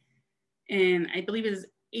I believe it was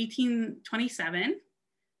 1827.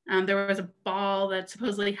 There was a ball that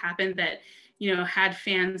supposedly happened that, you know, had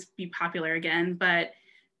fans be popular again. But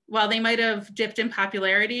while they might have dipped in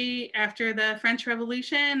popularity after the French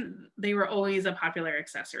Revolution, they were always a popular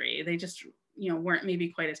accessory. They just, you know, weren't maybe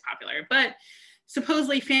quite as popular. But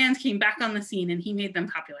supposedly fans came back on the scene and he made them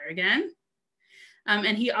popular again.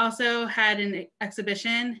 And he also had an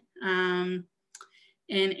exhibition in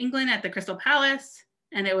England at the Crystal Palace,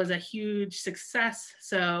 and it was a huge success.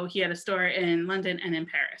 So he had a store in London and in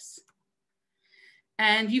Paris.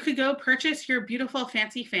 And you could go purchase your beautiful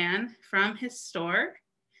fancy fan from his store.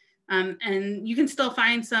 And you can still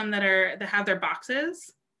find some that have their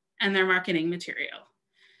boxes and their marketing material.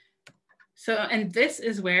 So, and this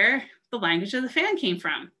is where the language of the fan came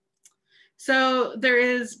from. So there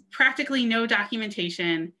is practically no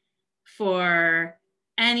documentation for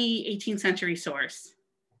any 18th century source.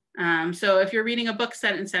 So if you're reading a book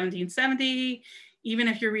set in 1770, even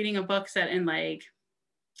if you're reading a book set in like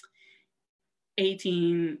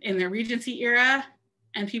in the Regency era,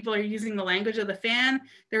 and people are using the language of the fan,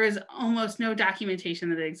 there is almost no documentation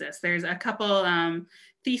that exists. There's a couple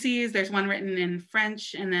theses. There's one written in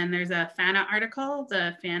French, and then there's a FANA article,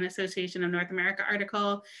 the Fan Association of North America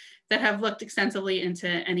article, that have looked extensively into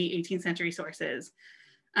any 18th century sources.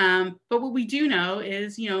 But what we do know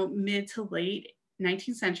is, you know, mid to late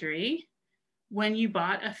 19th century, when you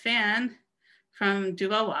bought a fan from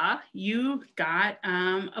Duvalois, you got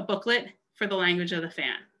a booklet for the language of the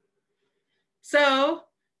fan. So,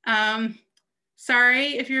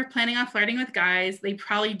 sorry if you're planning on flirting with guys, they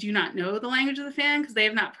probably do not know the language of the fan because they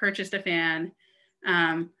have not purchased a fan.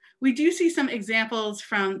 We do see some examples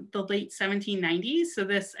from the late 1790s. So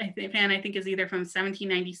this fan, I think, is either from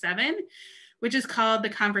 1797, which is called the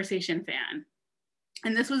conversation fan.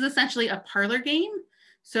 And this was essentially a parlor game.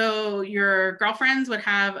 So your girlfriends would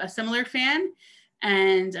have a similar fan,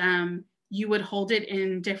 and you would hold it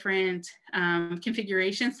in different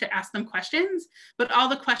configurations to ask them questions, but all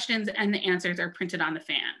the questions and the answers are printed on the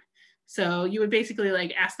fan. So you would basically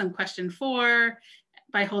like ask them question 4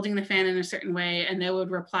 by holding the fan in a certain way, and they would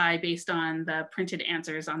reply based on the printed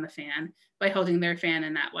answers on the fan by holding their fan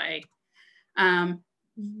in that way.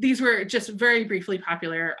 These were just very briefly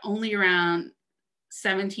popular, only around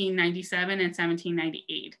 1797 and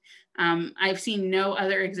 1798. I've seen no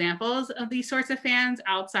other examples of these sorts of fans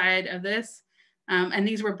outside of this. And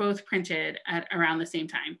these were both printed at around the same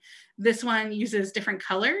time. This one uses different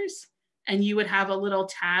colors, and you would have a little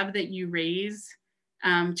tab that you raise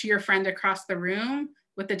to your friend across the room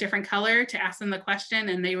with a different color to ask them the question,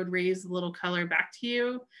 and they would raise the little color back to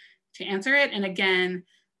you to answer it. And again,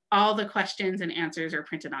 all the questions and answers are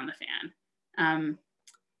printed on the fan.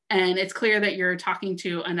 And it's clear that you're talking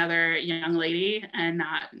to another young lady and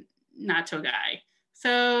not to a guy.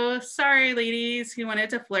 So sorry, ladies who wanted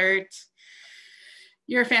to flirt.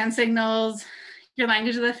 Your fan signals, your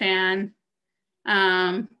language of the fan.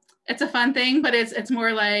 It's a fun thing, but it's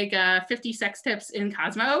more like 50 sex tips in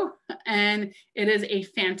Cosmo, and it is a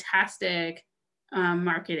fantastic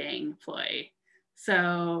marketing ploy.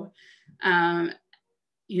 So,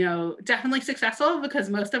 you know, definitely successful because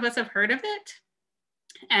most of us have heard of it.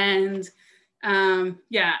 And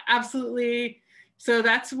yeah, absolutely. So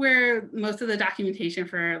that's where most of the documentation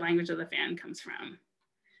for language of the fan comes from.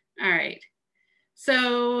 All right.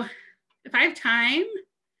 So if I have time,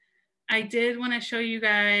 I did want to show you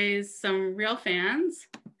guys some real fans.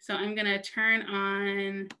 So I'm going to turn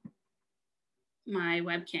on my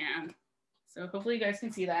webcam. So hopefully you guys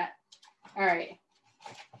can see that. All right.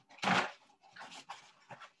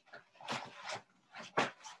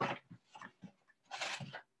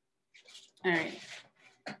 All right.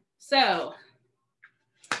 So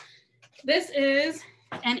this is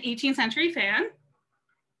an 18th century fan.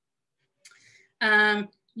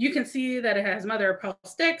 You can see that it has mother of pearl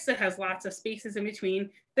sticks. It has lots of spaces in between.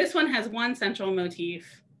 This one has one central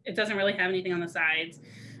motif. It doesn't really have anything on the sides,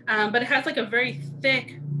 but it has like a very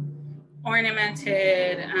thick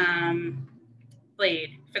ornamented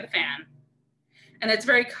blade for the fan. And it's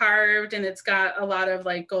very carved, and it's got a lot of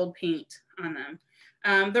like gold paint on them.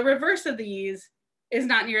 The reverse of these is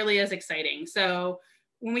not nearly as exciting. So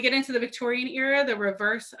When we get into the Victorian era, the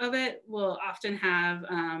reverse of it will often have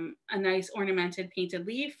a nice ornamented painted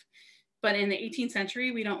leaf. But in the 18th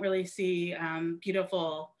century, we don't really see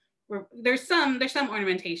beautiful, there's some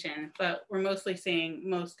ornamentation, but we're mostly seeing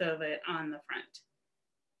most of it on the front.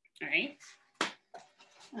 All right.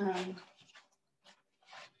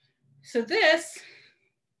 So this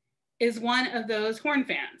is one of those horn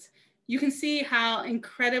fans. You can see how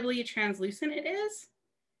incredibly translucent it is,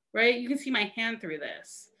 right? You can see my hand through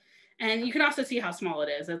this. And you can also see how small it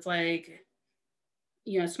is. It's like,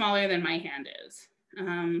 you know, smaller than my hand is.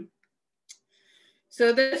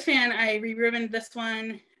 So this fan, I re-ribboned this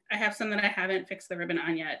one. I have some that I haven't fixed the ribbon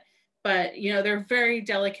on yet, but you know, they're very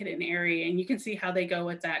delicate and airy, and you can see how they go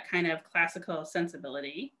with that kind of classical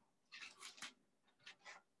sensibility.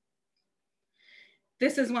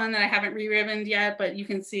 This is one that I haven't re-ribboned yet, but you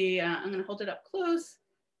can see, I'm gonna hold it up close.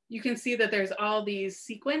 You can see that there's all these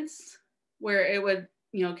sequins where it would,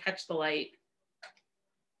 you know, catch the light.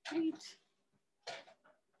 Right.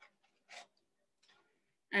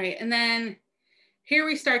 All right, and then here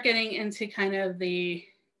we start getting into kind of the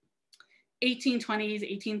 1820s,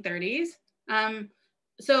 1830s.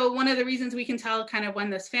 So one of the reasons we can tell kind of when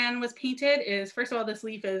this fan was painted is, first of all, this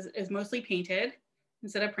leaf is mostly painted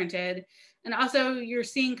instead of printed. And also you're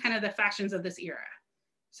seeing kind of the fashions of this era.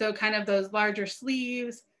 So kind of those larger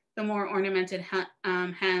sleeves, the more ornamented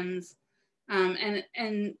hems. And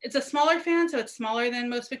it's a smaller fan, so it's smaller than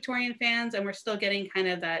most Victorian fans, and we're still getting kind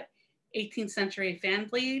of that 18th century fan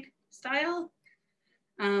blade style.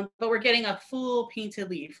 But we're getting a full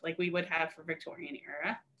painted leaf like we would have for Victorian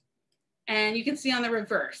era. And you can see on the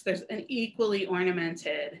reverse, there's an equally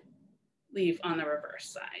ornamented leaf on the reverse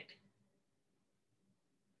side.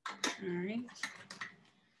 All right.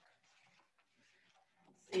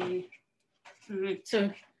 Let's see. All right,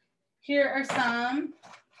 so here are some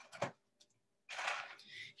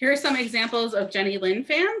examples of Jenny Lind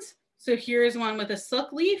fans. So here's one with a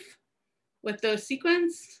silk leaf with those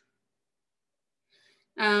sequins.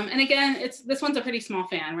 And again, this one's a pretty small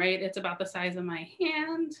fan, right? It's about the size of my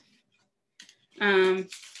hand.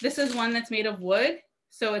 This is one that's made of wood,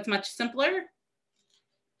 so it's much simpler.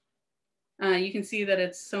 You can see that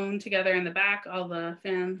it's sewn together in the back. All the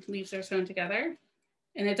fan leaves are sewn together,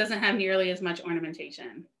 and it doesn't have nearly as much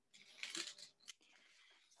ornamentation.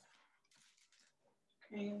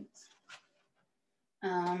 Great.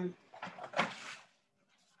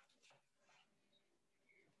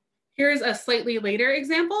 Here's a slightly later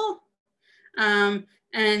example. And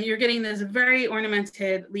you're getting this very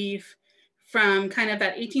ornamented leaf from kind of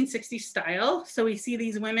that 1860s style. So we see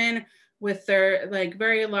these women with their like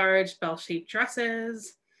very large bell-shaped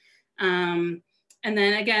dresses. And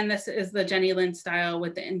then again, this is the Jenny Lind style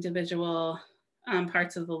with the individual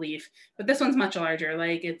parts of the leaf. But this one's much larger.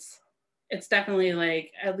 Like it's definitely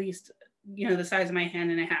like at least, you know, the size of my hand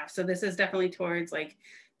and a half. So this is definitely towards like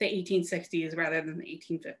the 1860s rather than the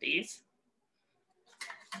 1850s.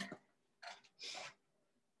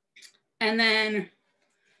 And then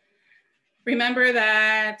remember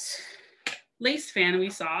that lace fan we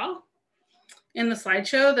saw in the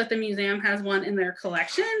slideshow that the museum has one in their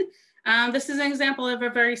collection. This is an example of a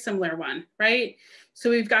very similar one, right? So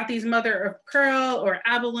we've got these mother of pearl or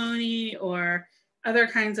abalone or other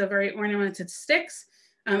kinds of very ornamented sticks.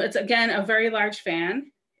 It's again, a very large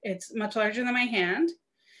fan. It's much larger than my hand.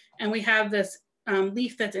 And we have this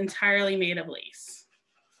leaf that's entirely made of lace.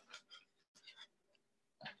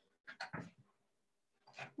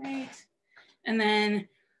 Right. And then,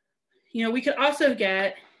 you know, we could also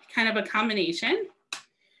get kind of a combination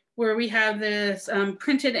where we have this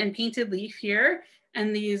printed and painted leaf here,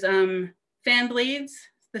 and these fan blades,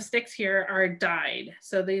 the sticks here are dyed.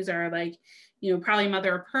 So these are like, you know, probably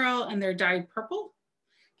mother of pearl, and they're dyed purple.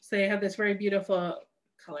 So they have this very beautiful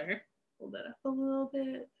color. Hold that up a little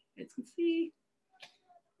bit, you guys can see.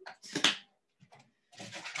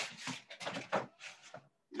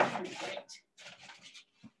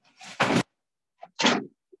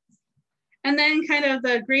 And then kind of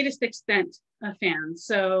the greatest extent of fans.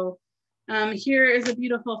 So here is a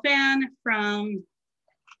beautiful fan from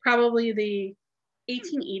probably the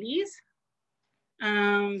 1880s.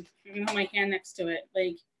 I'm gonna hold my hand next to it.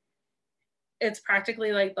 Like, it's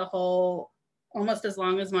practically like the whole, almost as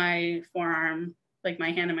long as my forearm, like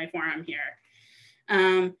my hand and my forearm here.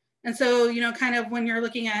 And so, you know, kind of when you're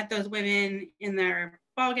looking at those women in their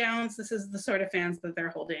ball gowns, this is the sort of fans that they're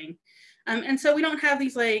holding. And so we don't have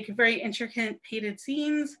these like very intricate painted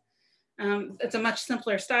scenes. It's a much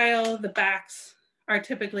simpler style. The backs are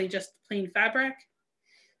typically just plain fabric.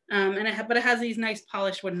 But it has these nice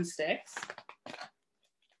polished wooden sticks.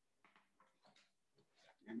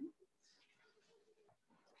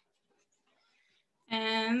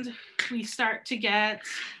 And we start to get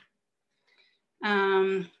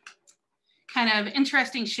kind of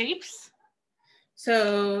interesting shapes.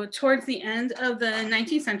 So towards the end of the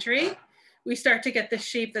 19th century, we start to get this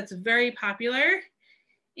shape that's very popular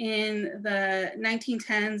in the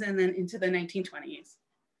 1910s and then into the 1920s.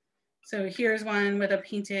 So here's one with a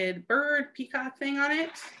painted bird peacock thing on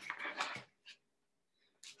it.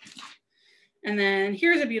 And then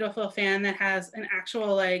here's a beautiful fan that has an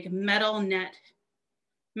actual like metal net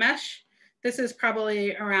mesh. This is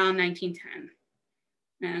probably around 1910.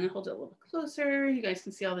 And I'll hold it a little closer. You guys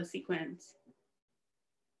can see all the sequins.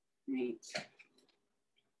 Right.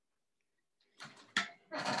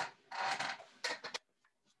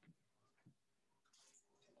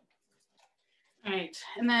 All right,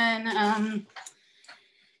 and then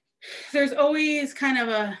there's always kind of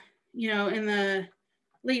a, you know, in the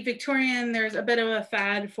late Victorian, there's a bit of a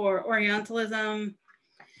fad for Orientalism,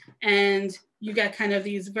 and you get kind of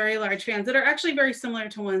these very large fans that are actually very similar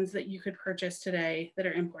to ones that you could purchase today that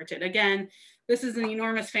are imported. Again, this is an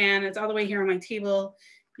enormous fan. It's all the way here on my table.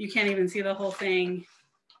 You can't even see the whole thing.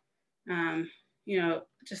 You know,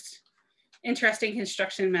 just interesting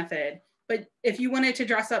construction method. But if you wanted to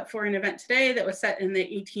dress up for an event today that was set in the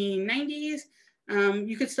 1890s,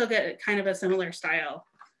 you could still get kind of a similar style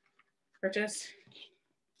purchase.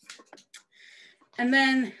 And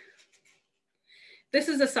then this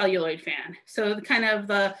is a celluloid fan. So kind of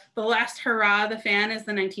the last hurrah of the fan is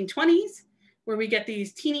the 1920s, where we get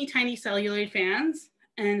these teeny tiny celluloid fans.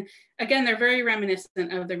 And again, they're very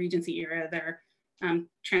reminiscent of the Regency era. They're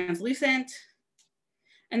translucent.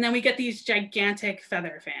 And then we get these gigantic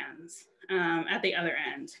feather fans at the other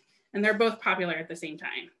end. And they're both popular at the same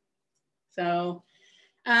time. So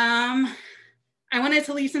I wanted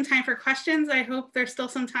to leave some time for questions. I hope there's still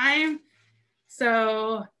some time.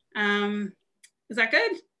 So is that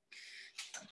good?